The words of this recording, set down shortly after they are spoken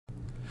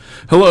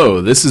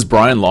Hello, this is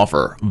Brian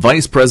Laufer,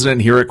 Vice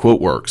President here at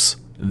QuoteWerks.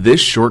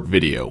 This short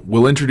video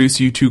will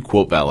introduce you to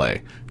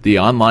QuoteValet, the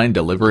online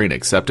delivery and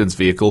acceptance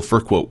vehicle for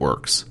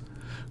QuoteWerks.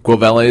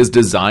 QuoteValet is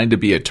designed to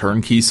be a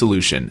turnkey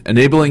solution,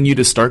 enabling you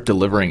to start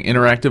delivering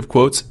interactive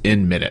quotes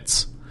in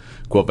minutes.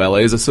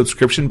 QuoteValet is a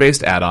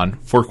subscription-based add-on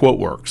for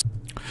QuoteWerks.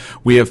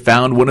 We have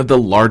found one of the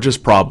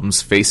largest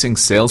problems facing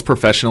sales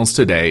professionals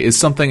today is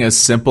something as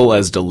simple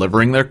as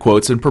delivering their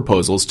quotes and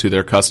proposals to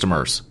their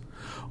customers.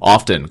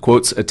 Often,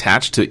 quotes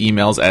attached to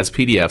emails as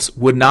PDFs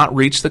would not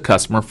reach the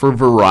customer for a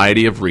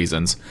variety of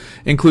reasons,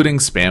 including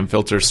spam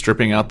filters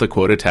stripping out the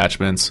quote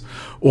attachments,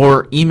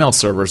 or email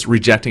servers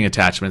rejecting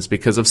attachments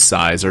because of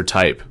size or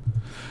type.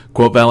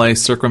 QuoteValet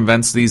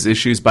circumvents these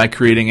issues by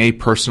creating a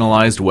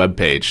personalized web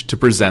page to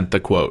present the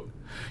quote.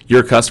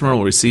 Your customer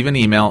will receive an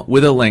email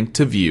with a link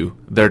to view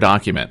their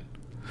document.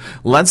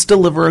 Let's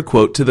deliver a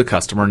quote to the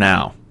customer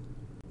now.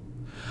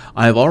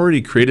 I have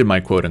already created my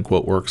quote in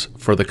QuoteWerks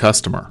for the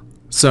customer.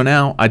 So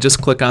now I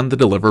just click on the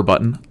Deliver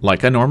button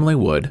like I normally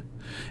would,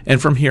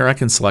 and from here I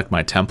can select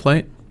my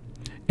template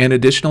and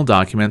additional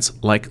documents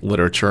like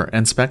literature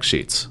and spec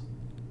sheets.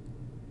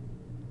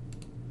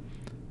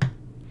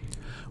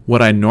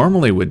 What I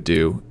normally would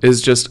do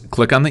is just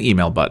click on the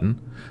email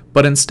button,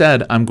 but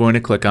instead I'm going to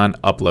click on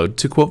Upload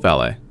to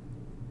QuoteValet.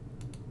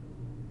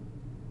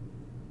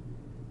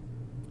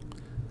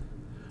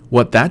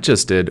 What that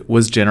just did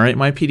was generate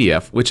my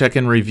PDF, which I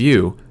can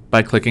review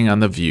by clicking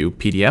on the View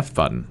PDF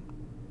button.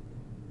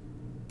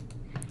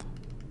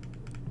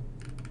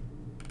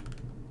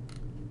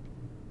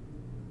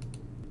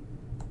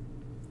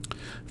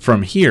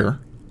 From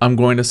here, I'm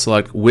going to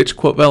select which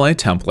QuoteValet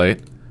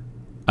template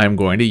I'm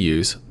going to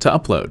use to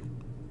upload.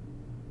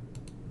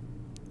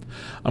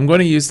 I'm going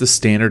to use the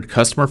standard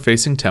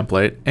customer-facing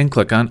template and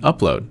click on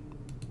Upload.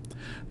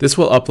 This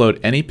will upload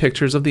any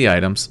pictures of the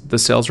items, the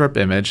sales rep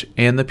image,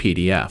 and the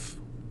PDF.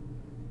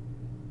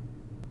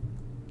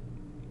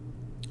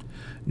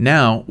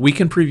 Now we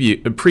can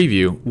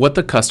preview what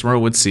the customer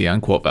would see on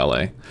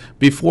QuoteValet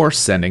before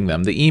sending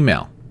them the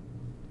email.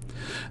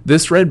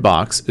 This red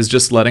box is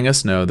just letting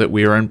us know that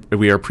we are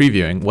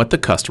previewing what the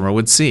customer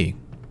would see.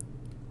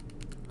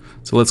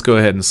 So let's go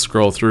ahead and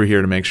scroll through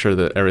here to make sure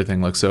that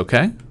everything looks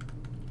okay.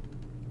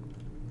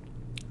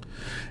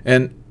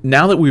 And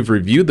now that we've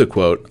reviewed the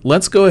quote,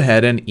 let's go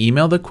ahead and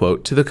email the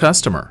quote to the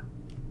customer.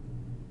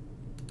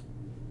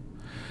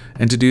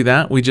 And to do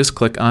that, we just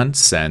click on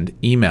Send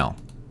Email.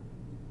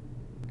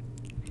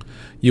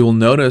 You will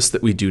notice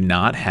that we do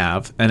not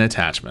have an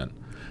attachment.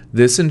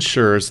 This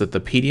ensures that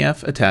the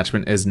PDF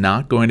attachment is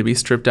not going to be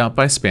stripped out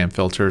by spam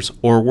filters,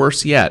 or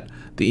worse yet,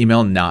 the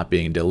email not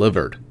being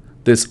delivered.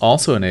 This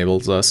also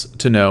enables us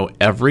to know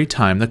every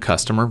time the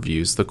customer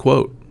views the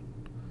quote.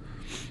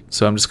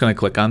 So I'm just going to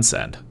click on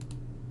Send.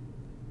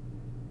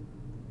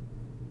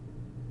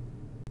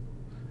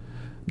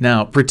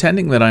 Now,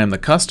 pretending that I am the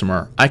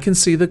customer, I can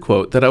see the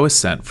quote that I was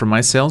sent from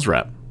my sales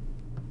rep.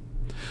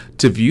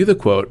 To view the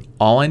quote,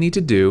 all I need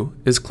to do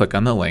is click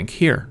on the link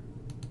here.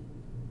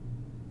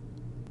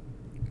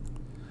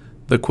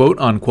 The quote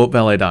on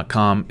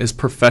QuoteValet.com is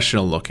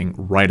professional looking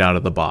right out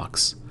of the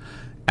box.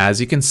 As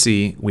you can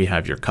see, we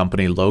have your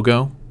company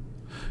logo,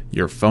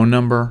 your phone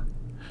number,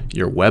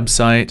 your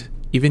website,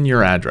 even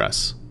your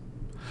address.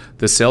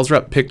 The sales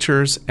rep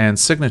pictures and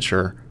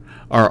signature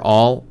are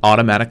all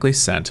automatically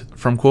sent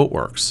from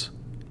QuoteWerks.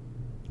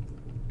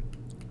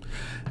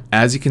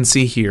 As you can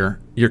see here,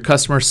 your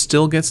customer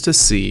still gets to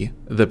see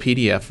the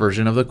PDF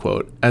version of the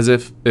quote as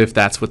if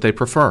that's what they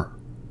prefer.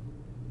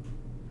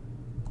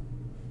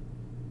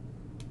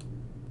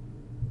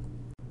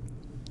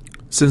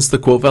 Since the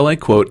QuoteValet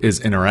quote is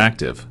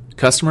interactive,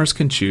 customers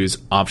can choose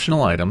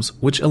optional items,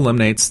 which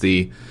eliminates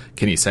the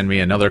 "can you send me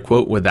another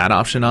quote with that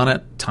option on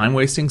it"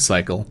 time-wasting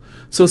cycle,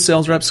 so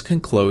sales reps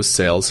can close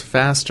sales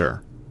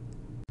faster.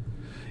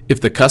 If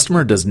the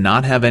customer does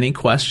not have any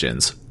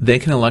questions, they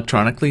can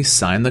electronically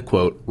sign the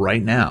quote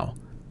right now.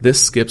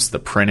 This skips the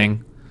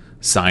printing,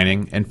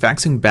 signing, and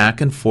faxing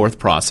back and forth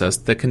process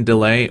that can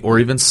delay or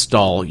even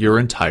stall your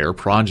entire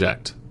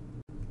project.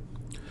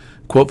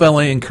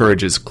 QuoteValet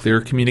encourages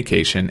clear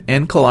communication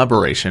and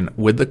collaboration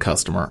with the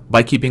customer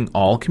by keeping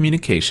all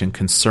communication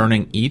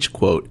concerning each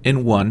quote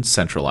in one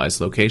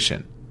centralized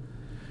location.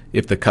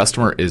 If the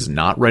customer is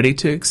not ready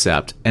to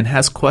accept and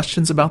has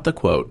questions about the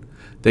quote,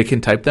 they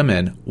can type them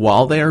in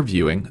while they are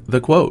viewing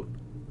the quote.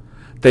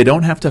 They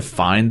don't have to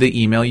find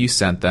the email you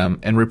sent them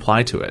and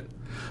reply to it.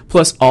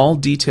 Plus, all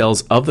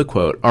details of the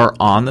quote are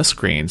on the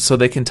screen so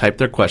they can type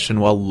their question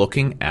while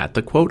looking at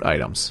the quote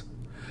items.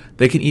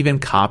 They can even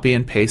copy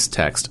and paste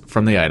text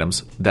from the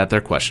items that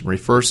their question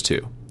refers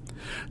to.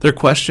 Their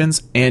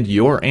questions and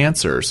your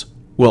answers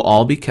will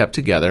all be kept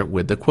together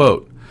with the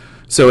quote.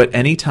 So at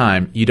any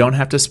time, you don't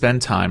have to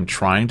spend time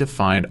trying to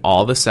find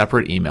all the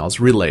separate emails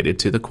related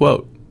to the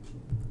quote.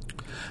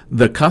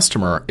 The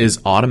customer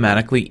is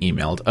automatically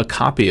emailed a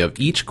copy of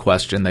each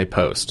question they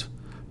post.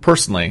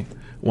 Personally,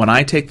 when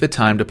I take the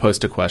time to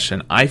post a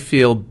question, I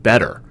feel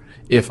better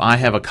if I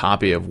have a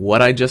copy of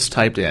what I just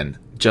typed in,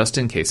 just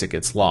in case it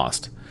gets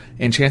lost.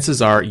 and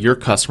chances are your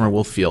customer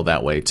will feel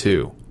that way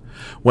too.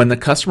 When the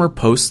customer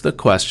posts the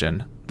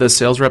question, the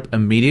sales rep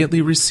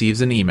immediately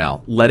receives an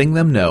email letting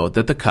them know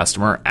that the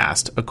customer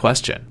asked a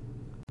question.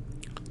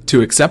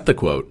 To accept the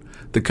quote,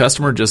 the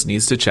customer just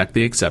needs to check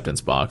the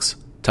acceptance box,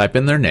 type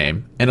in their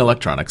name and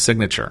electronic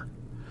signature.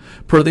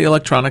 Per the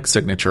Electronic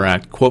Signature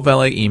Act,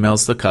 QuoteValet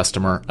emails the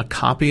customer a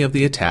copy of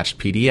the attached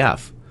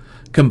PDF,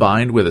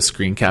 combined with a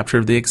screen capture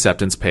of the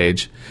acceptance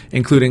page,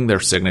 including their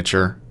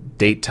signature,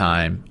 date,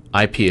 time,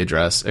 IP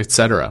address,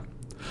 etc.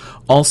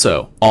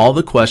 Also, all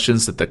the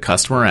questions that the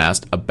customer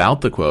asked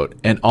about the quote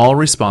and all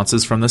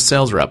responses from the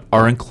sales rep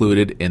are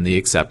included in the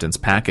acceptance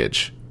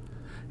package.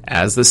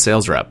 As the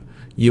sales rep,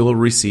 you will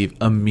receive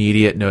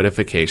immediate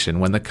notification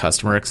when the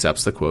customer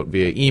accepts the quote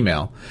via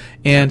email,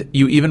 and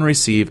you even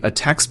receive a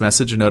text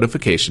message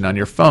notification on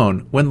your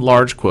phone when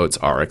large quotes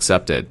are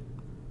accepted.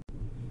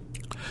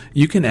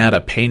 You can add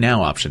a Pay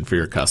Now option for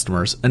your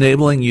customers,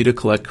 enabling you to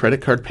collect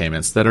credit card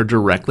payments that are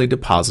directly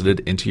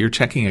deposited into your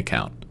checking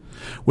account.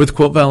 With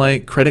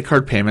QuoteValet, credit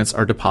card payments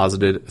are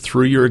deposited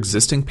through your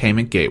existing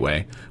payment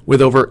gateway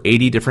with over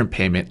 80 different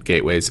payment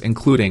gateways,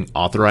 including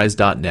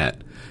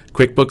Authorize.net,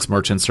 QuickBooks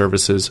Merchant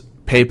Services,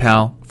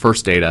 PayPal,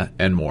 First Data,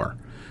 and more.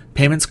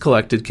 Payments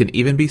collected can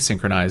even be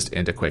synchronized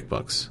into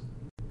QuickBooks.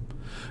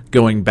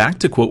 Going back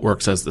to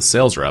QuoteWerks as the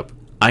sales rep,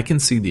 I can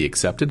see the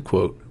accepted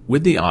quote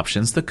with the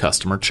options the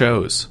customer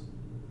chose.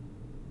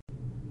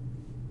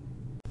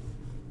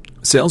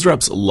 Sales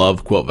reps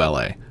love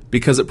QuoteValet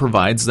because it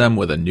provides them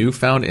with a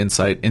newfound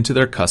insight into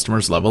their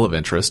customers' level of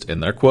interest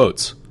in their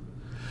quotes.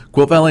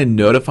 QuoteValet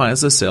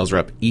notifies the sales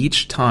rep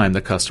each time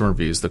the customer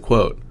views the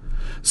quote.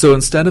 So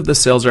instead of the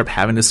sales rep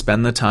having to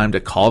spend the time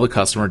to call the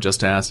customer just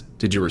to ask,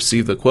 "Did you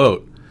receive the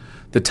quote?"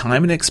 the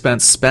time and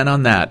expense spent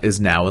on that is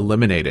now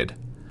eliminated.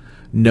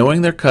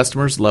 Knowing their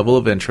customer's level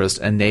of interest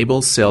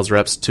enables sales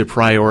reps to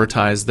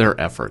prioritize their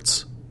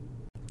efforts.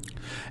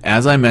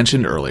 As I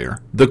mentioned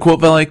earlier, the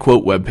QuoteValet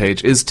quote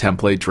webpage is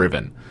template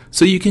driven,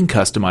 so you can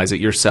customize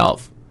it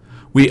yourself.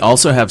 We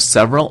also have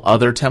several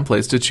other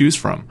templates to choose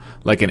from,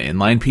 like an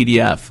inline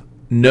PDF,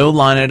 no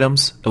line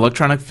items,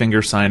 electronic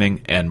finger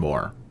signing, and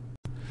more.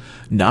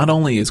 Not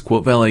only is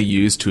QuoteValet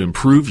used to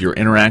improve your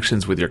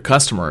interactions with your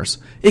customers,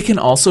 it can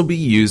also be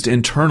used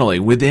internally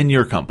within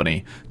your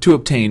company to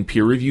obtain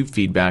peer review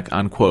feedback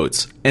on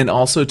quotes and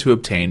also to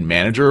obtain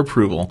manager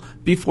approval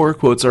before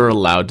quotes are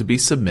allowed to be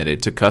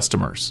submitted to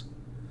customers.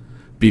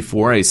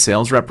 Before a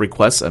sales rep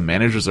requests a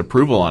manager's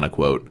approval on a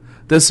quote,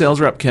 the sales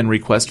rep can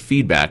request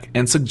feedback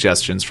and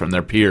suggestions from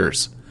their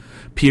peers.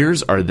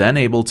 Peers are then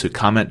able to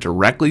comment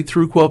directly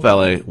through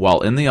QuoteValet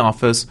while in the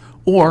office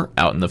or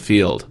out in the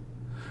field.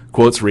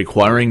 Quotes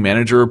requiring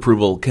manager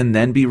approval can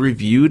then be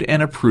reviewed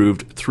and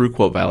approved through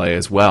QuoteValet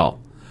as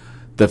well.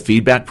 The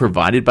feedback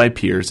provided by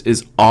peers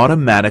is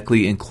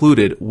automatically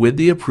included with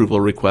the approval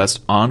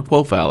request on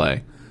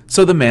QuoteValet,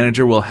 so the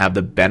manager will have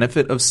the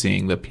benefit of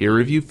seeing the peer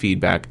review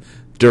feedback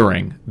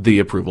during the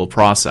approval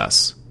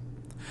process.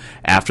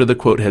 After the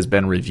quote has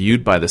been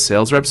reviewed by the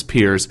sales rep's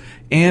peers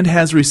and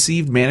has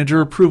received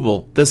manager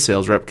approval, the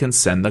sales rep can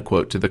send the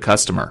quote to the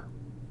customer.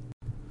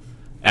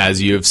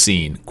 As you have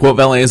seen,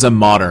 QuoteValet is a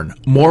modern,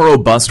 more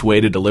robust way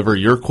to deliver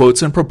your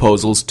quotes and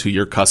proposals to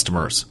your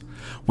customers.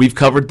 We've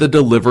covered the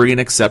delivery and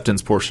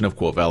acceptance portion of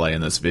QuoteValet in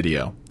this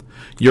video.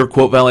 Your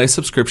QuoteValet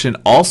subscription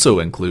also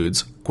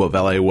includes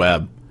QuoteValet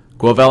Web,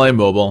 QuoteValet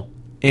Mobile,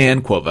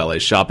 and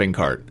QuoteValet Shopping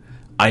Cart.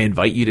 I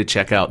invite you to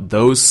check out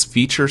those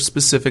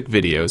feature-specific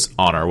videos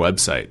on our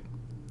website.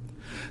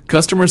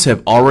 Customers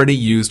have already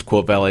used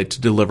QuoteValet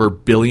to deliver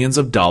billions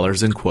of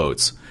dollars in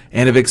quotes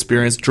and have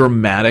experienced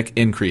dramatic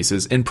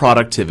increases in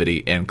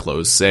productivity and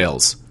closed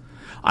sales.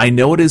 I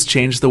know it has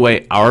changed the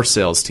way our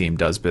sales team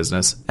does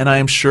business, and I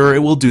am sure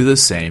it will do the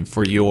same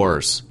for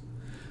yours.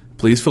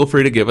 Please feel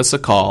free to give us a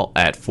call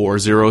at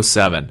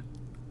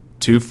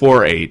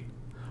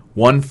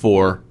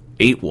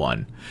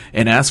 407-248-1481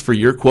 and ask for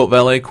your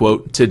QuoteValet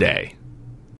quote today.